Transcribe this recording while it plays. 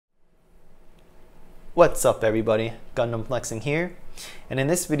What's up everybody, Gundam Flexing here, and in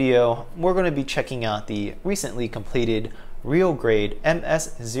this video we're going to be checking out the recently completed real grade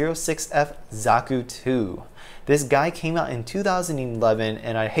MS-06F Zaku II. This guy came out in 2011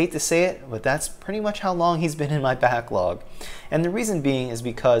 and I hate to say it, but that's pretty much how long he's been in my backlog. And the reason being is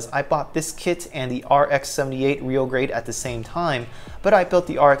because I bought this kit and the RX-78 real grade at the same time, but I built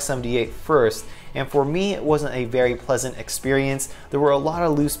the RX-78 first. And for me, it wasn't a very pleasant experience. There were a lot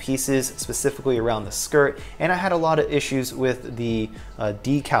of loose pieces, specifically around the skirt, and I had a lot of issues with the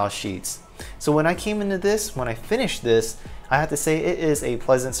decal sheets. So when I came into this, when I finished this, I have to say it is a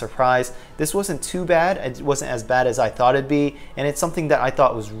pleasant surprise. This wasn't too bad. It wasn't as bad as I thought it'd be, and it's something that I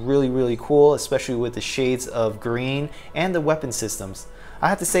thought was really cool, especially with the shades of green and the weapon systems. I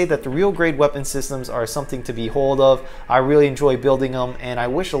have to say that the real grade weapon systems are something to behold of. I really enjoy building them, and I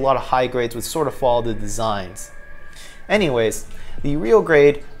wish a lot of high grades would sort of follow the designs. Anyways, the real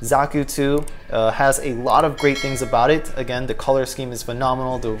grade Zaku II has a lot of great things about it. Again, the color scheme is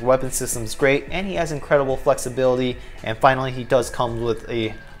phenomenal, the weapon system is great, and he has incredible flexibility, and finally he does come with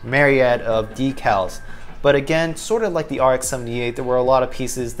a myriad of decals. But again, sort of like the RX-78, there were a lot of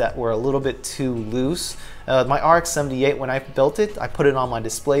pieces that were a little bit too loose. My RX-78, when I built it, I put it on my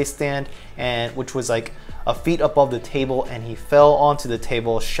display stand, and which was like a feet above the table, and he fell onto the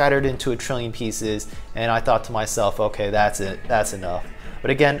table, shattered into a trillion pieces, and I thought to myself, okay, that's it, that's enough. But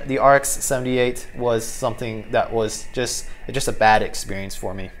again, the RX-78 was something that was just a bad experience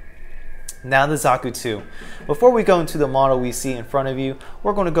for me. Now the Zaku II. Before we go into the model we see in front of you,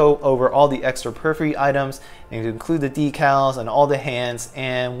 we're going to go over all the extra periphery items and include the decals and all the hands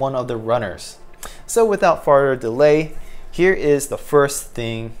and one of the runners. So without further delay, here is the first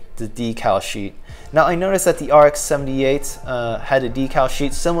thing, the decal sheet. Now I noticed that the RX-78 had a decal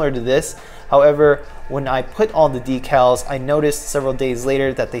sheet similar to this. However, when I put all the decals, I noticed several days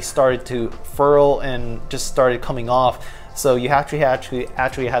later that they started to furl and just started coming off. So you actually have to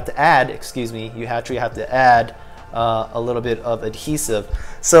add, you actually have to add a little bit of adhesive.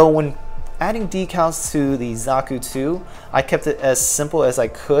 So when adding decals to the Zaku II, I kept it as simple as I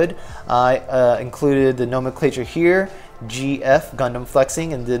could. I included the nomenclature here, GF, Gundam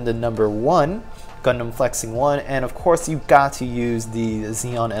Flexing, and then the number 1, Gundam Flexing 1, and of course you've got to use the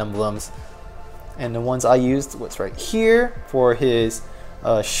Xeon emblems. And the ones I used was right here for his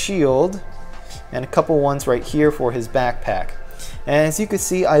shield, and a couple ones right here for his backpack. And as you can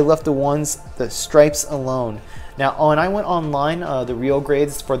see, I left the stripes alone. Now when I went online, the real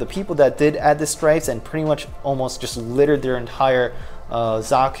grades, for the people that did add the stripes and pretty much almost just littered their entire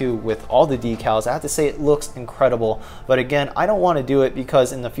Zaku with all the decals, I have to say it looks incredible. But again, I don't want to do it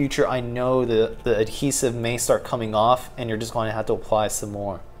because in the future I know the adhesive may start coming off and you're just going to have to apply some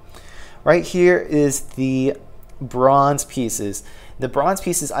more. Right here is the bronze pieces. The bronze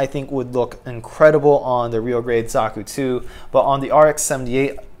pieces I think would look incredible on the real grade Zaku II, but on the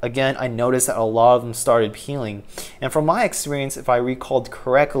RX-78, again, I noticed that a lot of them started peeling. And from my experience, if I recalled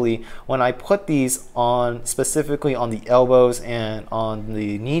correctly, when I put these on, specifically on the elbows and on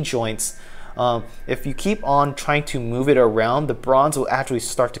the knee joints, if you keep on trying to move it around, the bronze will actually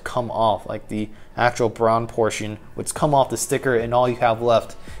start to come off, like the actual bronze portion would come off the sticker, and all you have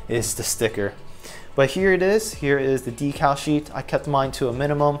left is the sticker. But here it is. Here is the decal sheet. I kept mine to a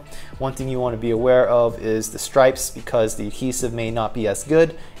minimum. One thing you want to be aware of is the stripes, because the adhesive may not be as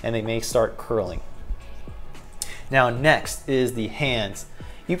good and they may start curling. Now next is the hands.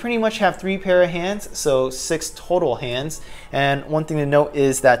 You pretty much have 3 pair of hands, so 6 total hands. And one thing to note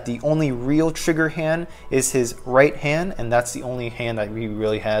is that the only real trigger hand is his right hand, and that's the only hand that he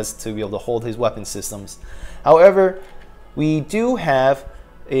really has to be able to hold his weapon systems. However, we do have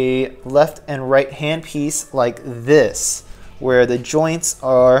a left and right hand piece like this, where the joints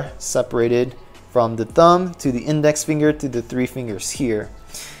are separated from the thumb to the index finger to the 3 fingers here.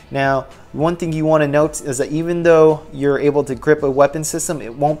 Now, one thing you want to note is that even though you're able to grip a weapon system,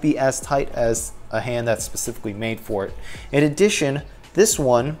 it won't be as tight as a hand that's specifically made for it. In addition, this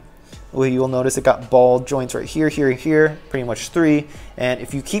one, well, you'll notice it got ball joints right here, here, here, pretty much 3. And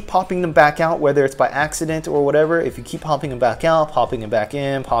if you keep popping them back out, whether it's by accident or whatever, if you keep popping them back out, popping it back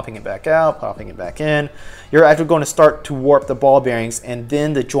in, popping it back out, popping it back in, you're actually going to start to warp the ball bearings, and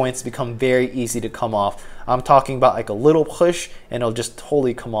then the joints become very easy to come off. I'm talking about like a little push and it'll just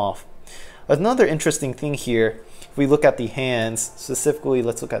totally come off. Another interesting thing here, if we look at the hands, specifically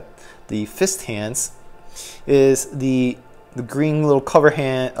let's look at the fist hands, is the green little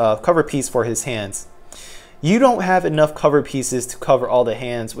cover piece for his hands. You don't have enough cover pieces to cover all the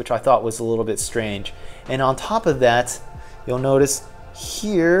hands, which I thought was a little bit strange. And on top of that, you'll notice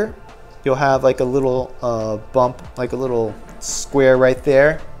here you'll have like a little bump, like a little square right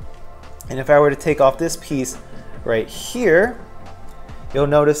there. And if I were to take off this piece right here, you'll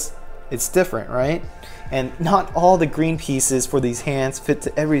notice it's different, right? And not all the green pieces for these hands fit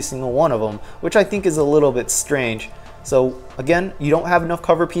to every single one of them, which I think is a little bit strange. So again, you don't have enough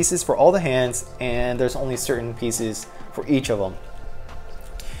cover pieces for all the hands, and there's only certain pieces for each of them.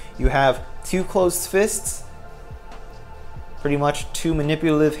 You have 2 closed fists, pretty much 2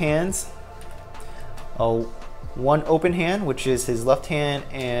 manipulative hands, 1 open hand, which is his left hand,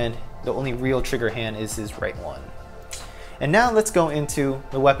 and the only real trigger hand is his right one. And now let's go into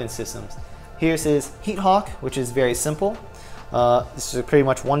the weapon systems. Here's his Heat Hawk, which is very simple. This is pretty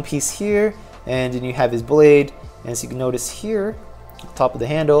much one piece here, and then you have his blade. And as you can notice here, top of the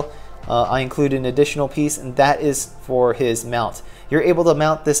handle, I included an additional piece, and that is for his mount. You're able to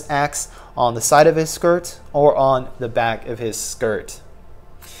mount this axe on the side of his skirt or on the back of his skirt.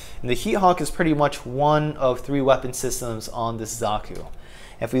 And the Heat Hawk is pretty much one of 3 weapon systems on this Zaku.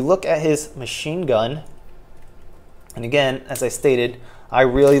 If we look at his machine gun, and again, as I stated, I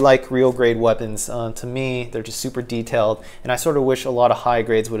really like real grade weapons. To me, they're just super detailed, and I sort of wish a lot of high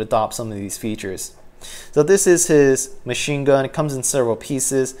grades would adopt some of these features. So this is his machine gun. It comes in several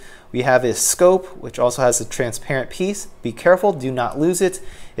pieces. We have his scope, which also has a transparent piece. Be careful, do not lose it.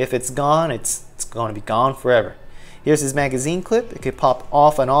 If it's gone, it's going to be gone forever. Here's his magazine clip. It could pop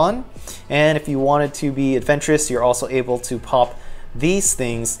off and on. And if you wanted to be adventurous, you're also able to pop these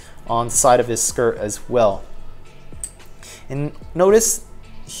things on the side of his skirt as well. And notice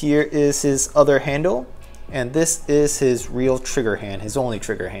here is his other handle, and this is his real trigger hand, his only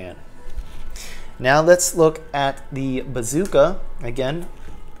trigger hand. Now let's look at the Bazooka. Again,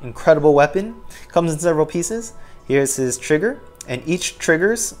 incredible weapon. Comes in several pieces. Here's his trigger, and each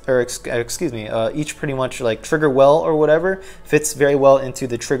triggers, or each pretty much like trigger well or whatever, fits very well into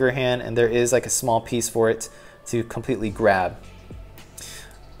the trigger hand, and there is like a small piece for it to completely grab.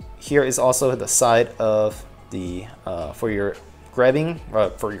 Here is also the side of the for your grabbing,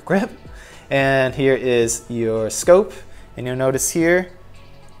 for your grip, and here is your scope. And you'll notice here,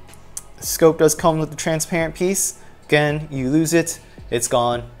 the scope does come with the transparent piece. Again, you lose it, it's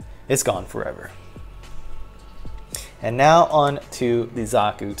gone forever. And now on to the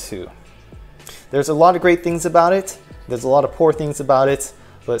Zaku II. There's a lot of great things about it. There's a lot of poor things about it,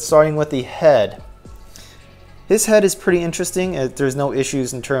 but starting with the head. His head is pretty interesting. There's no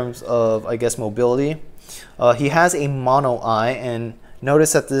issues in terms of, I guess, mobility. He has a mono eye, and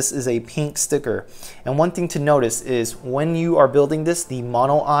notice that this is a pink sticker. And one thing to notice is when you are building this, the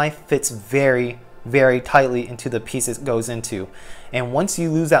mono eye fits very, very tightly into the piece it goes into. And once you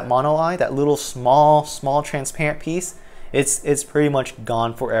lose that mono eye, that little small transparent piece, it's pretty much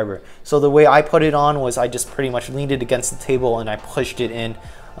gone forever. So the way I put it on was I just pretty much leaned it against the table and I pushed it in,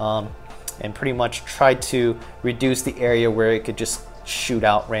 and pretty much tried to reduce the area where it could just shoot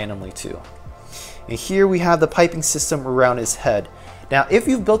out randomly to. And here we have the piping system around his head. Now, if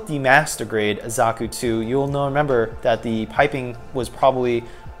you've built the master grade Zaku II, you'll remember that the piping was probably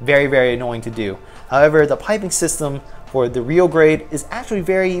very, very annoying to do. However, the piping system for the real grade is actually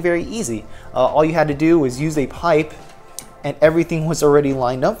very, very easy. All you had to do was use a pipe, and everything was already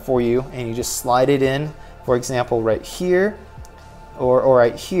lined up for you, and you just slide it in, for example, right here, or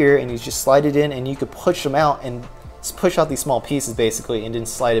right here, and you just slide it in, and you could push them out and push out these small pieces basically, and then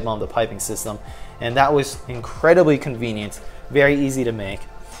slide them on the piping system. And that was incredibly convenient, very easy to make,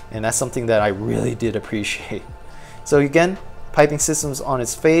 and that's something that I really did appreciate. So again, piping systems on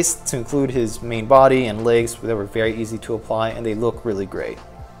his face to include his main body and legs, they were very easy to apply, and they look really great.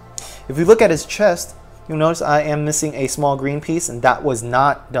 If we look at his chest, you'll notice I am missing a small green piece, and that was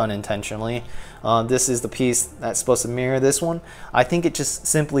not done intentionally. This is the piece that's supposed to mirror this one. I think it just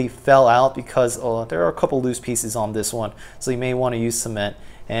simply fell out because there are a couple loose pieces on this one, so you may want to use cement.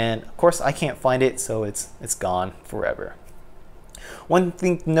 And of course I can't find it, so it's gone forever. One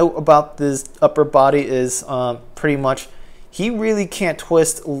thing to note about this upper body is pretty much he really can't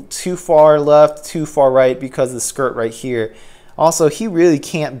twist too far left, too far right because of the skirt right here. Also, he really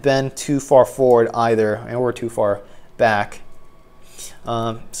can't bend too far forward either, or too far back.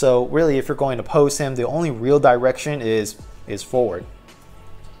 So really, if you're going to pose him, the only real direction is forward.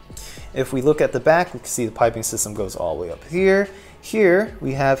 If we look at the back, we can see the piping system goes all the way up here. Here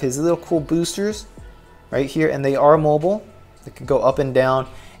we have his little cool boosters right here, and they are mobile. They can go up and down.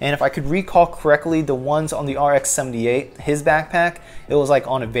 And if I could recall correctly, the ones on the RX-78, his backpack, it was like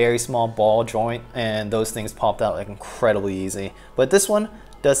on a very small ball joint, and those things popped out like incredibly easy. But this one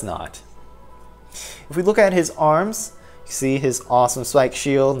does not. If we look at his arms, you see his awesome spike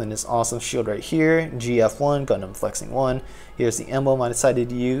shield and his awesome shield right here, GF1, Gundam Flexing 1. Here's the emblem I decided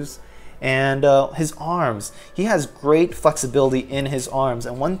to use. And his arms, he has great flexibility in his arms.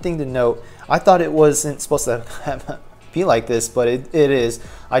 And one thing to note, I thought it wasn't supposed to be like this, but it is.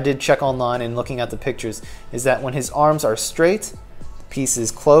 I did check online, and looking at the pictures, is that when his arms are straight, the piece is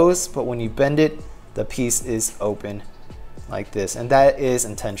closed, but when you bend it, the piece is open like this, and that is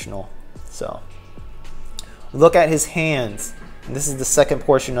intentional. So look at his hands, and this is the second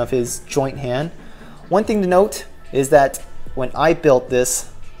portion of his joint hand. One thing to note is that when I built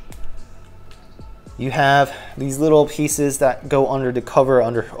this, you have these little pieces that go under the cover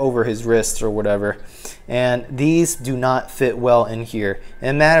over his wrists or whatever, and these do not fit well in here.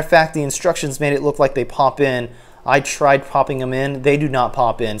 And matter of fact, the instructions made it look like they pop in. I tried popping them in, they do not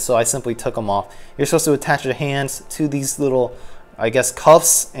pop in, so I simply took them off. You're supposed to attach your hands to these little, I guess,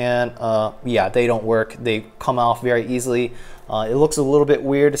 cuffs, and yeah, they don't work. They come off very easily. It looks a little bit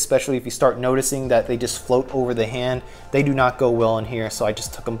weird, especially if you start noticing that they just float over the hand. They do not go well in here, so I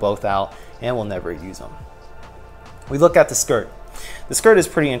just took them both out and will never use them. We look at the skirt. The skirt is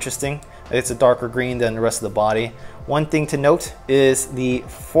pretty interesting. It's a darker green than the rest of the body. One thing to note is the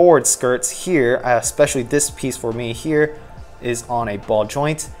forward skirts here, especially this piece for me here, is on a ball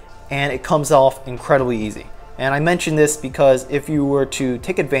joint, and it comes off incredibly easy. And I mention this because if you were to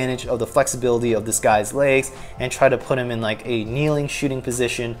take advantage of the flexibility of this guy's legs and try to put him in like a kneeling shooting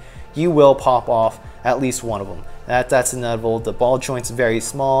position, you will pop off at least one of them. That's inevitable. The ball joint's very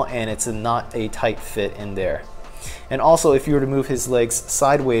small, and it's not a tight fit in there. And also, if you were to move his legs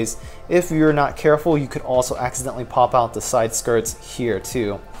sideways, if you're not careful, you could also accidentally pop out the side skirts here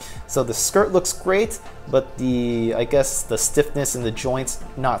too. So the skirt looks great, but I guess the stiffness in the joints,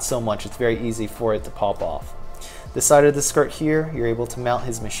 not so much. It's very easy for it to pop off. The side of the skirt here, you're able to mount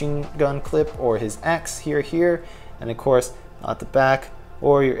his machine gun clip or his axe here, and of course, at the back,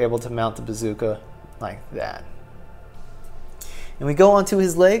 or you're able to mount the bazooka like that. And we go on to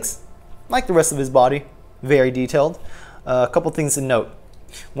his legs, like the rest of his body, very detailed. A couple things to note.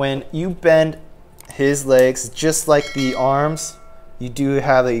 When you bend his legs, just like the arms, you do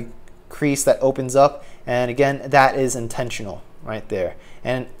have a crease that opens up, and again, that is intentional right there.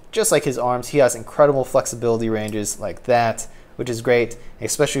 And just like his arms, he has incredible flexibility ranges like that, which is great,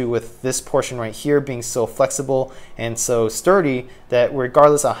 especially with this portion right here being so flexible and so sturdy that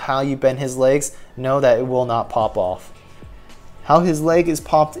regardless of how you bend his legs, know that it will not pop off. How his leg is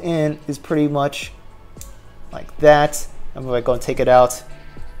popped in is pretty much like that. I'm going to take it out.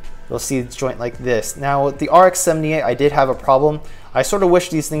 You'll see the joint like this. Now with the RX-78, I did have a problem. I sort of wish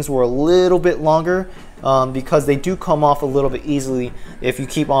these things were a little bit longer because they do come off a little bit easily if you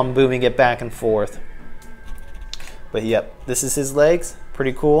keep on moving it back and forth. But yep, this is his legs.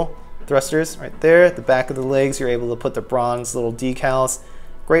 Pretty cool. Thrusters right there. At the back of the legs, you're able to put the bronze little decals.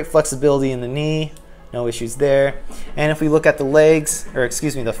 Great flexibility in the knee. No issues there. And if we look at the legs, or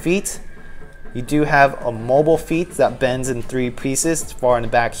excuse me, the feet, you do have a mobile feet that bends in 3 pieces, far in the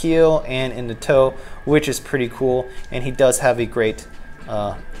back heel and in the toe, which is pretty cool. And he does have a great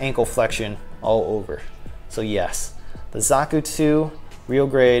ankle flexion all over. So yes, the Zaku II real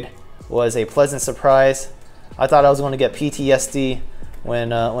grade was a pleasant surprise. I thought I was going to get PTSD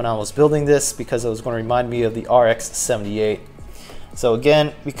when I was building this because it was going to remind me of the RX-78. So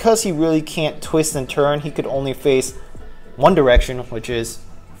again, because he really can't twist and turn, he could only face one direction, which is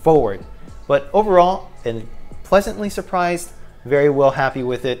forward. But overall, and pleasantly surprised, very well happy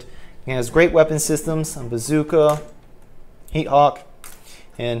with it. He has great weapon systems, a bazooka, heat hawk,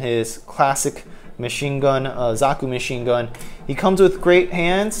 and his classic machine gun, Zaku machine gun. He comes with great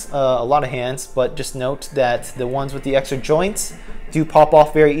hands, a lot of hands, but just note that the ones with the extra joints do pop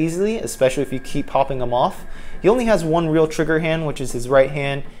off very easily, especially if you keep popping them off. He only has one real trigger hand, which is his right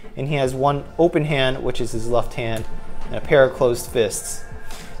hand, and he has one open hand, which is his left hand, and a pair of closed fists.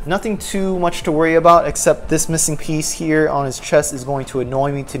 Nothing too much to worry about, except this missing piece here on his chest is going to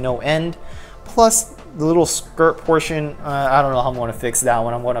annoy me to no end. Plus, the little skirt portion, I don't know how I'm going to fix that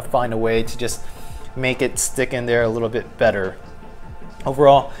one. I'm going to find a way to just make it stick in there a little bit better.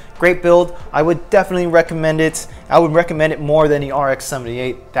 Overall, great build. I would definitely recommend it. I would recommend it more than the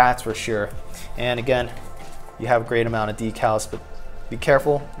RX-78, that's for sure. And again, you have a great amount of decals, but be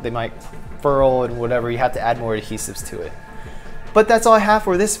careful. They might furl and whatever. You have to add more adhesives to it. But that's all I have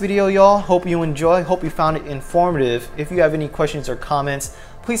for this video, y'all. Hope you enjoy. Hope you found it informative. If you have any questions or comments,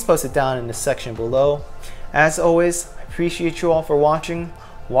 please post it down in the section below. As always, I appreciate you all for watching.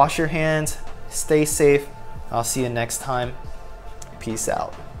 Wash your hands. Stay safe. I'll see you next time. Peace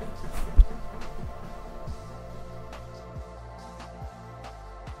out.